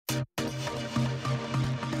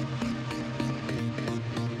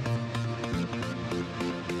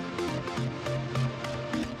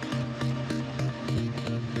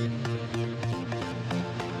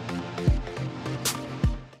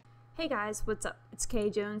Hey guys, what's up? It's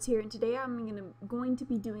Kjones here, and today I'm going to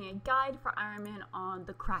be doing a guide for Ironman on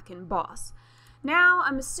the Kraken boss. Now,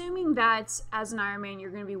 I'm assuming that as an Ironman, you're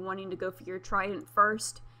going to be wanting to go for your trident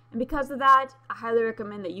first, and because of that, I highly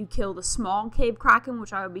recommend that you kill the small cave Kraken,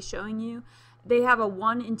 which I will be showing you. They have a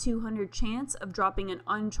 1 in 200 chance of dropping an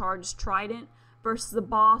uncharged trident versus the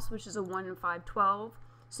boss, which is a 1 in 512.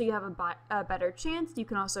 So you have a better chance. You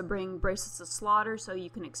can also bring bracelets of slaughter so you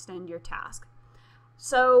can extend your task.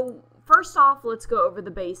 So first off, let's go over the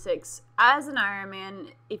basics. As an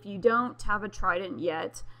Ironman, if you don't have a trident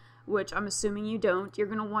yet, which I'm assuming you don't, you're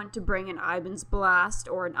going to want to bring an Iben's Blast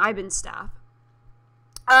or an Iben's Staff.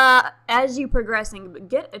 As you progress and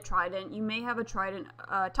get a trident, you may have a trident,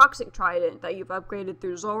 toxic trident that you've upgraded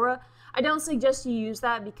through Zora. I don't suggest you use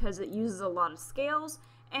that because it uses a lot of scales,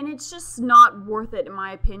 and it's just not worth it in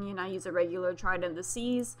my opinion. I use a regular trident of the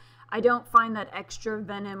seas. I don't find that extra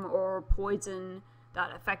venom or poison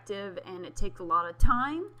that effective, and it takes a lot of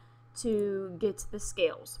time to get the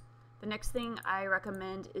scales. The next thing I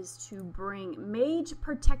recommend is to bring mage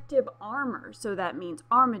protective armor. So that means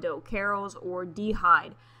Armadillo, Carol's, or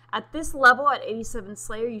D-Hide. At this level, at 87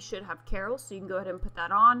 Slayer, you should have Carol's, so you can go ahead and put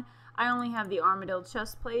that on. I only have the Armadillo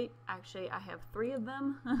chest plate. Actually, I have 3 of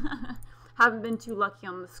them. Haven't been too lucky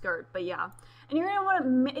on the skirt, but yeah. And you're going to want a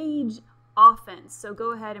mage offense, so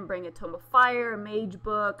go ahead and bring a Tome of Fire, a mage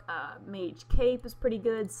book, mage cape is pretty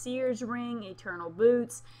good, seer's ring, eternal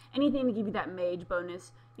boots, anything to give you that mage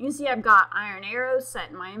bonus. You can see I've got iron arrows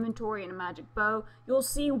set in my inventory and a magic bow. You'll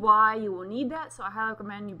see why you will need that, so I highly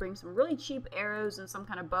recommend you bring some really cheap arrows and some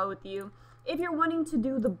kind of bow with you. If you're wanting to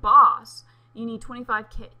do the boss, you need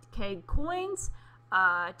 25k coins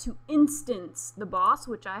to instance the boss,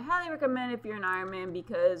 which I highly recommend if you're an Ironman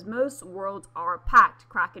because most worlds are packed.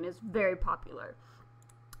 Kraken is very popular.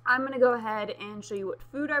 I'm going to go ahead and show you what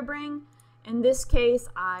food I bring. In this case,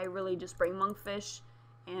 I really just bring monkfish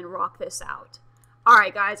and rock this out.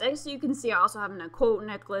 Alright guys, as you can see, I also have an occult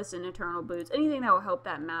necklace and eternal boots, anything that will help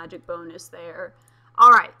that magic bonus there.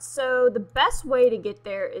 Alright, so the best way to get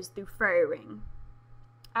there is through Fairy Ring.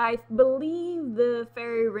 I believe the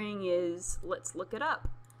fairy ring is, let's look it up.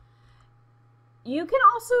 You can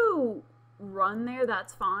also run there,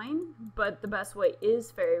 that's fine, but the best way is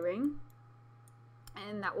fairy ring.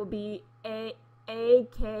 And that will be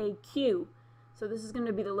AKQ. So this is going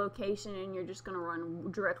to be the location, and you're just going to run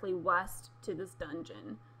directly west to this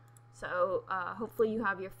dungeon. So hopefully you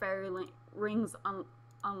have your fairy rings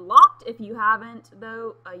unlocked. If you haven't,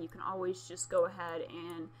 though, you can always just go ahead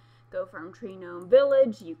and go from Tree Gnome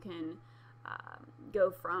Village. You can go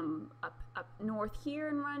from up north here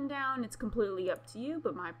and run down. It's completely up to you,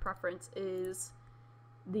 but my preference is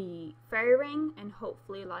the fairy ring, and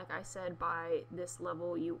hopefully, like I said, by this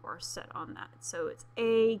level you are set on that. So it's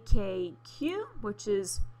AKQ, which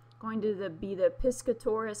is going to be the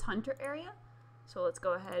Piscatorus Hunter area. So let's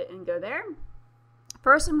go ahead and go there.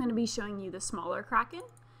 First, I'm going to be showing you the smaller Kraken,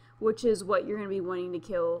 which is what you're going to be wanting to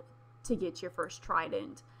kill to get your first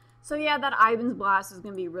trident. So yeah, that Iben's Blast is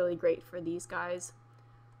going to be really great for these guys.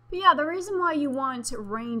 But yeah, the reason why you want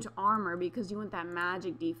range armor, because you want that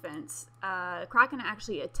magic defense. Kraken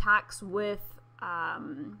actually attacks with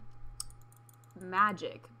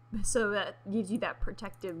magic, so that gives you that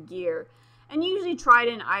protective gear. And usually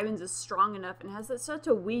Trident Iben's is strong enough and has such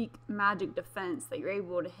a weak magic defense that you're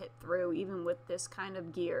able to hit through even with this kind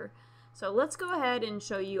of gear. So let's go ahead and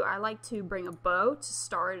show you. I like to bring a bow to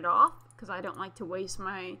start it off because I don't like to waste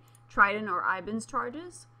my Trident or Iben's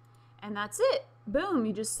charges. And that's it. Boom,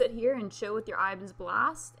 you just sit here and chill with your Iben's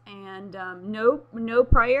Blast. And no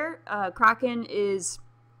prayer. Kraken is,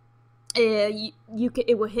 it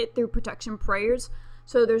will hit through protection prayers.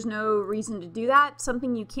 So there's no reason to do that.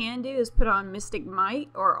 Something you can do is put on Mystic Might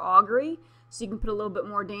or Augury. So you can put a little bit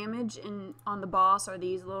more damage on the boss or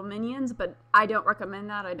these little minions. But I don't recommend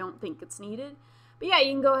that. I don't think it's needed. But yeah,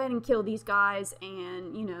 you can go ahead and kill these guys,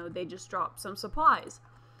 and, you know, they just drop some supplies.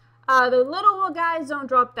 The little guys don't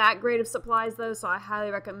drop that great of supplies, though, so I highly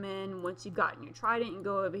recommend once you've gotten your trident, you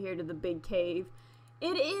go over here to the big cave.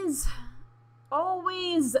 It is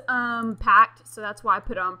always packed, so that's why I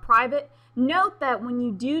put it on private. Note that when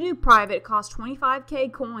you do private, it costs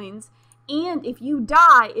 25k coins, and if you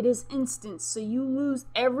die, it is instant, so you lose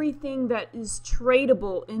everything that is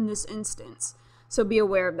tradable in this instance. So be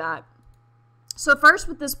aware of that. So first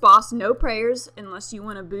with this boss, no prayers unless you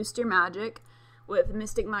want to boost your magic with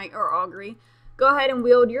Mystic Might or Augury. Go ahead and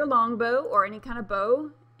wield your longbow or any kind of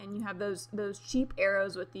bow, and you have those cheap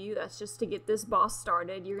arrows with you. That's just to get this boss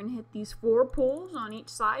started. You're going to hit these 4 pulls on each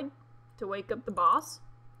side to wake up the boss.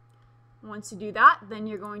 Once you do that, then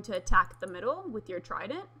you're going to attack the middle with your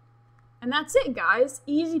trident. And that's it, guys.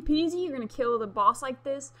 Easy peasy. You're going to kill the boss like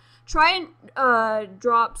this. Trident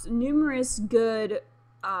drops numerous good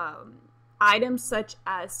items such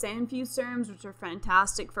as sandfuse serums, which are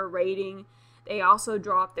fantastic for raiding. They also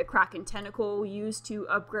drop the Kraken tentacle, used to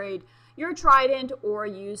upgrade your trident or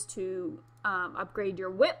used to upgrade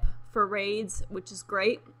your whip for raids, which is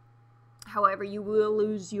great. However, you will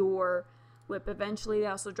lose your whip eventually. They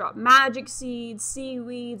also drop magic seeds,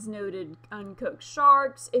 seaweeds, noted uncooked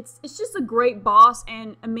sharks. It's just a great boss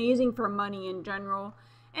and amazing for money in general.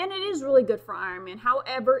 And it is really good for Ironman.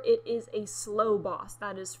 However, it is a slow boss,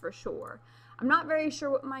 that is for sure. I'm not very sure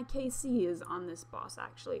what my KC is on this boss,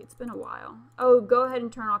 actually. It's been a while. Oh, go ahead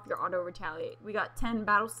and turn off your auto retaliate. We got 10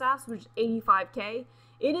 battle staffs, which is 85k.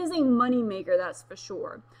 It is a money maker, that's for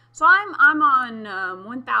sure. So I'm on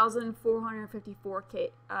 1,454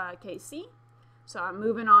 KC. So I'm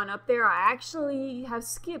moving on up there. I actually have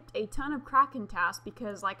skipped a ton of Kraken tasks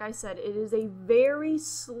because, like I said, it is a very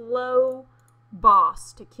slow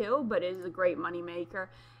boss to kill, but it is a great money maker.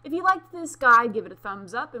 If you liked this guide, give it a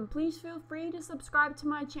thumbs up, and please feel free to subscribe to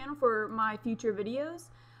my channel for my future videos.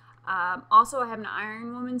 Also, I have an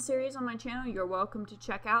Iron Woman series on my channel you're welcome to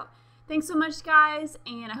check out. Thanks so much, guys,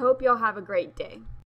 and I hope y'all have a great day.